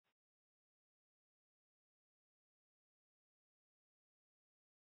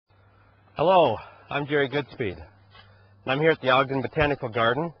Hello, I'm Jerry Goodspeed, and I'm here at the Ogden Botanical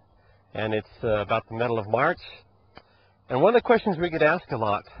Garden, and it's about the middle of March. And one of the questions we get asked a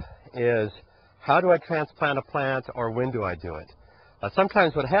lot is, how do I transplant a plant, or when do I do it?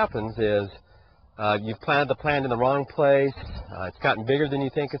 Sometimes what happens is you've planted the plant in the wrong place, it's gotten bigger than you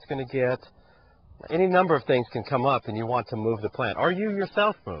think it's going to get. Any number of things can come up and you want to move the plant, or you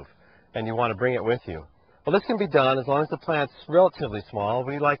yourself move and you want to bring it with you. Well, this can be done as long as the plant's relatively small.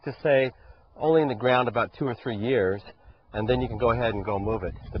 We like to say only in the ground about 2 or 3 years, and then you can go ahead and go move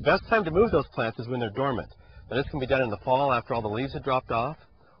it. The best time to move those plants is when they're dormant. Now, this can be done in the fall after all the leaves have dropped off,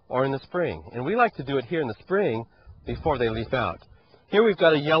 or in the spring. And we like to do it here in the spring before they leaf out. Here we've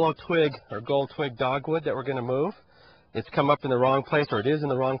got a yellow twig, or gold twig dogwood, that we're going to move. It's come up in the wrong place, or it is in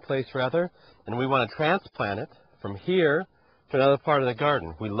the wrong place rather, and we want to transplant it from here to another part of the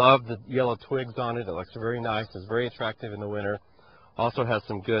garden. We love the yellow twigs on it. It looks very nice. It's very attractive in the winter. Also has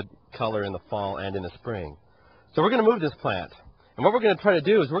some good color in the fall and in the spring. So we're going to move this plant. And what we're going to try to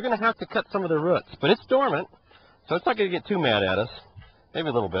do is we're going to have to cut some of the roots. But it's dormant, so it's not going to get too mad at us. Maybe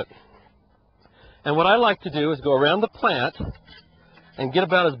a little bit. And what I like to do is go around the plant and get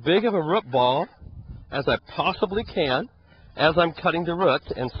about as big of a root ball as I possibly can as I'm cutting the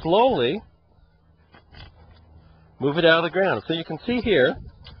roots, and slowly move it out of the ground. So you can see here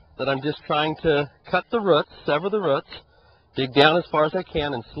that I'm just trying to cut the roots, sever the roots, dig down as far as I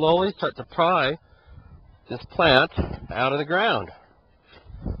can, and slowly start to pry this plant out of the ground.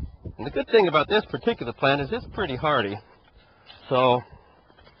 And the good thing about this particular plant is it's pretty hardy, so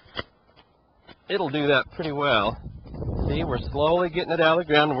it'll do that pretty well. See, we're slowly getting it out of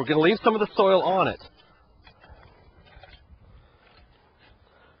the ground, and we're going to leave some of the soil on it.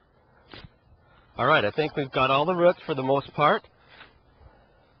 All right, I think we've got all the roots for the most part.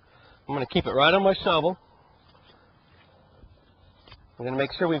 I'm going to keep it right on my shovel. I'm going to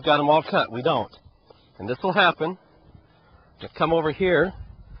make sure we've got them all cut. We don't. And this will happen. I'll come over here,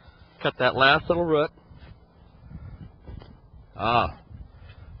 cut that last little root.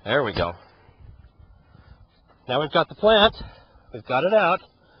 There we go. Now we've got the plant. We've got it out.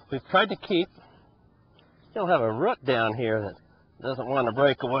 We've tried to keep. Still have a root down here that doesn't want to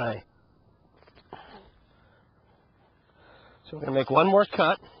break away. So we're going to make one more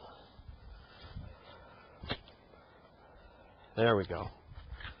cut. There we go.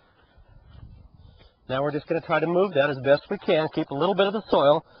 Now we're just going to try to move that as best we can, keep a little bit of the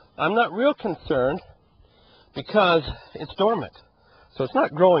soil. I'm not real concerned because it's dormant. So it's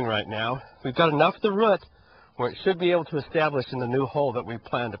not growing right now. We've got enough of the root where it should be able to establish in the new hole that we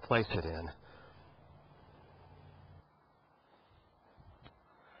plan to place it in.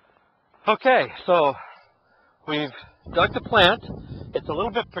 Okay, so we've dug the plant. It's a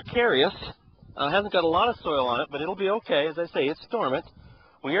little bit precarious. It hasn't got a lot of soil on it, but it'll be okay. As I say, it's dormant.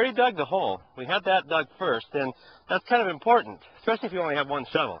 We already dug the hole. We had that dug first, and that's kind of important, especially if you only have one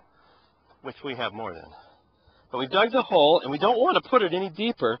shovel, which we have more than. But we dug the hole, and we don't want to put it any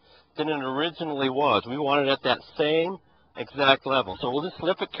deeper than it originally was. We want it at that same exact level. So we'll just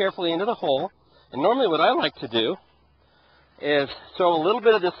slip it carefully into the hole. And normally what I like to do is throw a little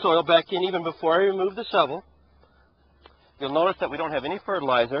bit of this soil back in even before I remove the shovel. You'll notice that we don't have any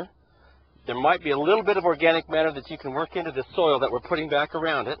fertilizer. There might be a little bit of organic matter that you can work into the soil that we're putting back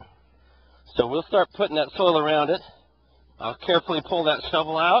around it. So we'll start putting that soil around it. I'll carefully pull that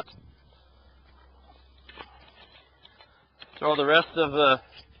shovel out. Throw the rest of the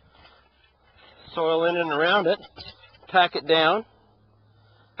soil in and around it. Pack it down.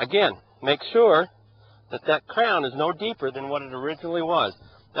 Again, make sure that that crown is no deeper than what it originally was.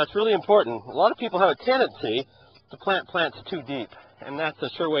 That's really important. A lot of people have a tendency to plant plants too deep, and that's a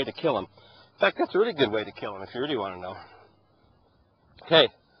sure way to kill them. In fact, that's a really good way to kill them if you really want to know. Okay,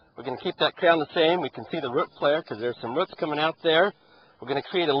 we're going to keep that crown the same. We can see the root flare because there's some roots coming out there. We're going to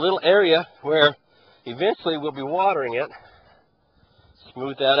create a little area where eventually we'll be watering it.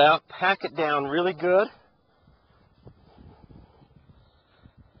 Smooth that out, pack it down really good.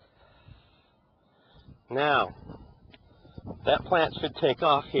 Now, that plant should take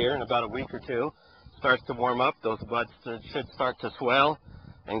off here in about a week or two. Starts to warm up, those buds should start to swell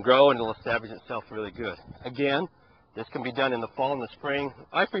and grow, and it'll establish itself really good. Again, this can be done in the fall and the spring.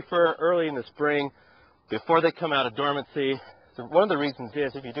 I prefer early in the spring before they come out of dormancy. So one of the reasons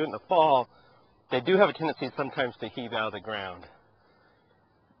is if you do it in the fall, they do have a tendency sometimes to heave out of the ground.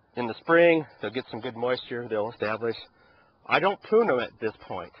 In the spring, they'll get some good moisture, they'll establish. I don't prune them at this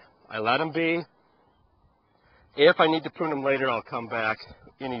point. I let them be. If I need to prune them later, I'll come back.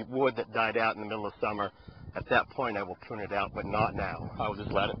 Any wood that died out in the middle of summer, at that point I will prune it out, but not now. I will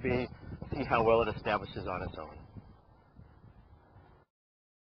just let it be, see how well it establishes on its own.